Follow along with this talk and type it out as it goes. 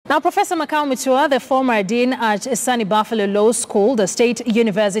Now, Professor Makau Mutua, the former dean at Sunny Buffalo Law School, the State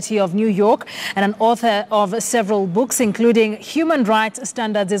University of New York, and an author of several books, including Human Rights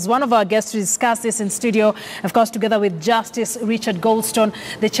Standards, is one of our guests to discuss this in studio, of course, together with Justice Richard Goldstone,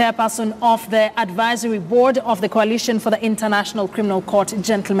 the chairperson of the advisory board of the Coalition for the International Criminal Court.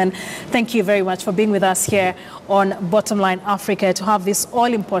 Gentlemen, thank you very much for being with us here on Bottom Line Africa to have this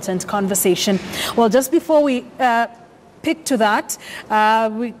all-important conversation. Well, just before we pick to that,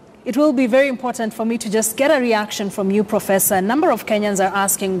 it will be very important for me to just get a reaction from you, Professor. A number of Kenyans are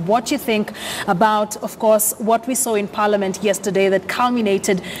asking what you think about, of course, what we saw in Parliament yesterday that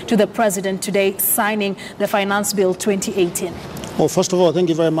culminated to the President today signing the Finance Bill 2018. Well, first of all, thank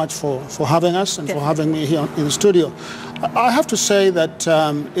you very much for having us and for having me here in the studio. I have to say that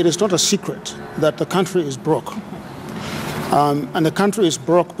it is not a secret that the country is broke. And the country is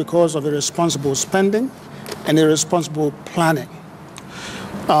broke because of irresponsible spending and irresponsible planning.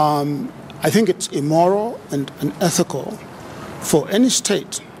 I think it's immoral and unethical for any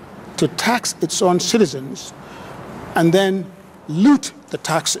state to tax its own citizens and then loot the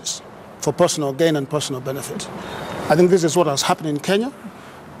taxes for personal gain and personal benefit. I think this is what has happened in Kenya.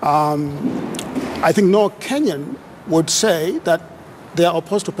 I think no Kenyan would say that they are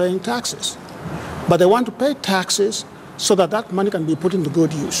opposed to paying taxes, but they want to pay taxes so that that money can be put into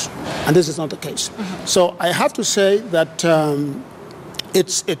good use, and this is not the case. So I have to say that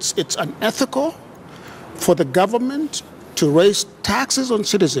it's unethical for the government to raise taxes on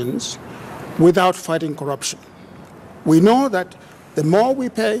citizens without fighting corruption. We know that the more we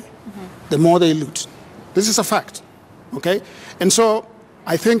pay, the more they loot. This is a fact, okay? And so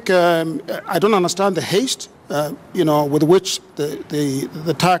I think I don't understand the haste, with which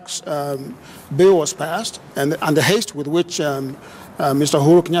the tax bill was passed, and the haste with which Mr.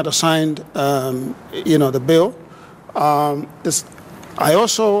 Uhuru Kenyatta signed, the bill. I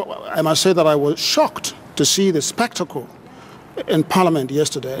must say that I was shocked to see the spectacle in Parliament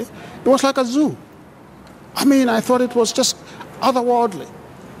yesterday. It was like a zoo. I mean, I thought it was just otherworldly.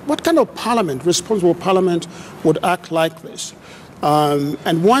 What kind of parliament, responsible parliament, would act like this?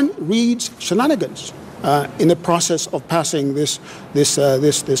 And one reads shenanigans in the process of passing this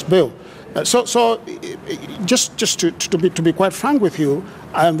bill. Just to be quite frank with you,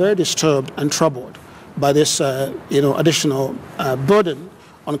 I am very disturbed and troubled by this, additional burden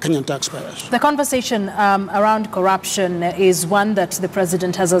on Kenyan taxpayers. The conversation around corruption is one that the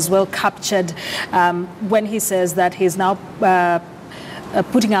President has as well captured when he says that he's now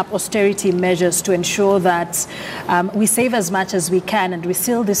putting up austerity measures to ensure that we save as much as we can and we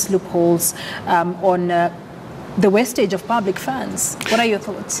seal these loopholes on the wastage of public funds. What are your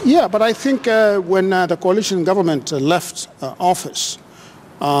thoughts? Yeah, but I think when the coalition government left office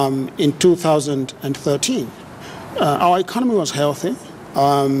in 2013, our economy was healthy.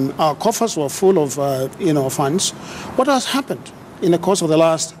 Our coffers were full of funds. What has happened in the course of the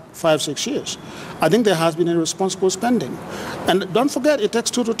last 5-6 years? I think there has been irresponsible spending. And don't forget, it takes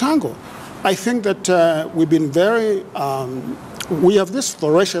two to tango. I think that we've been we have this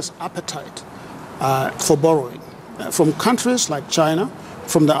voracious appetite for borrowing from countries like China,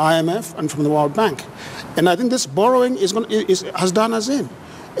 from the IMF, and from the World Bank. And I think this borrowing has done us in.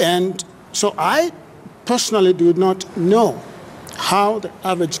 And so I personally do not know how the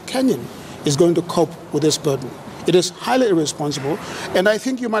average Kenyan is going to cope with this burden. It is highly irresponsible, and I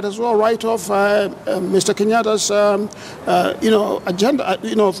think you might as well write off Mr. Kenyatta's, agenda,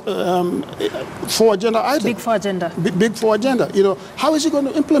 four agenda item. Big four agenda. Big four agenda. How is he going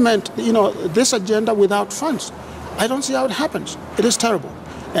to implement, this agenda without funds? I don't see how it happens. It is terrible,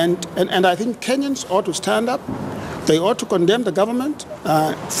 and I think Kenyans ought to stand up. They ought to condemn the government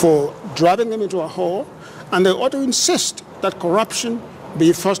for driving them into a hole, and they ought to insist that corruption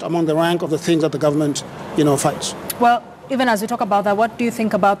be first among the rank of the things that the government, fights. Well, even as we talk about that, what do you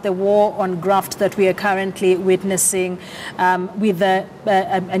think about the war on graft that we are currently witnessing with a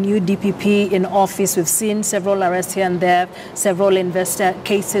new DPP in office? We've seen several arrests here and there, several investor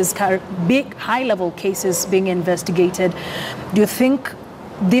cases, big high-level cases being investigated. Do you think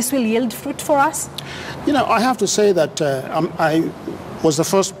this will yield fruit for us? I have to say that I was the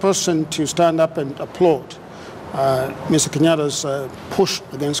first person to stand up and applaud Mr. Kenyatta's push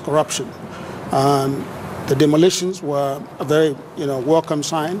against corruption. The demolitions were a very, welcome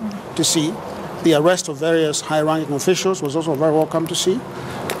sign to see. The arrest of various high-ranking officials was also very welcome to see.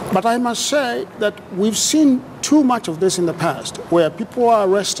 But I must say that we've seen too much of this in the past, where people are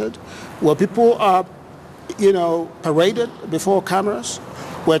arrested, where people are, paraded before cameras,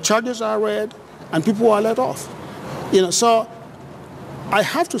 where charges are read, and people are let off. So I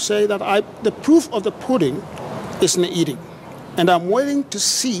have to say that the proof of the pudding is in the eating. and I'm waiting to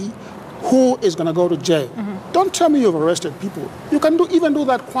see who is going to go to jail. Don't tell me you've arrested people. You can even do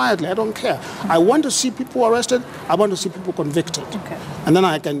that quietly. I don't care. I want to see people arrested. I want to see people convicted. Okay. And then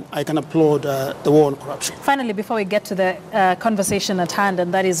I can applaud the war on corruption. Finally, before we get to the conversation at hand,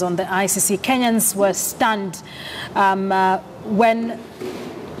 and that is on the ICC, Kenyans were stunned when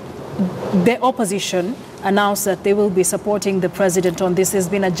the opposition announced that they will be supporting the president on this. There's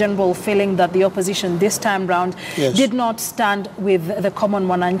been a general feeling that the opposition this time round did not stand with the common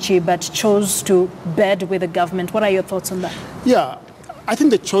Wananchi, but chose to bed with the government. What are your thoughts on that? Yeah, I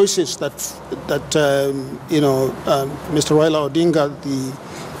think the choices that Mr. Raila Odinga,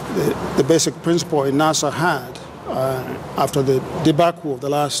 the basic principal in NASA had after the debacle of the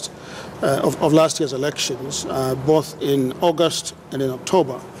last year's elections, both in August and in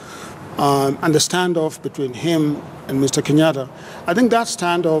October, and the standoff between him and Mr. Kenyatta, I think that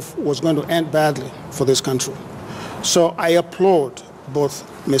standoff was going to end badly for this country. So I applaud both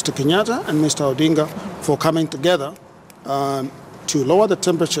Mr. Kenyatta and Mr. Odinga for coming together to lower the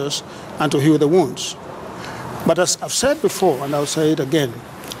temperatures and to heal the wounds. But as I've said before, and I'll say it again,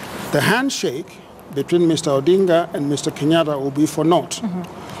 the handshake between Mr. Odinga and Mr. Kenyatta will be for naught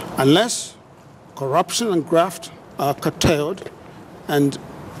unless corruption and graft are curtailed and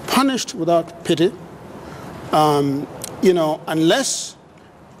punished without pity, unless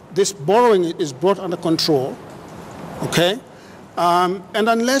this borrowing is brought under control, okay, and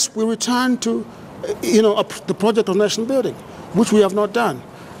unless we return to, the project of nation building, which we have not done.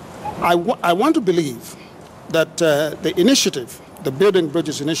 I want to believe that the initiative, the Building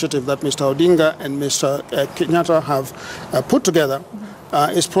Bridges initiative that Mr. Odinga and Mr. Kenyatta have put together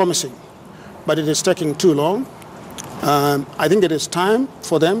is promising, but it is taking too long. I think it is time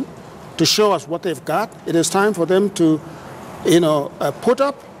for them to show us what they've got. It is time for them to, put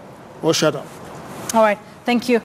up or shut up. All right. Thank you.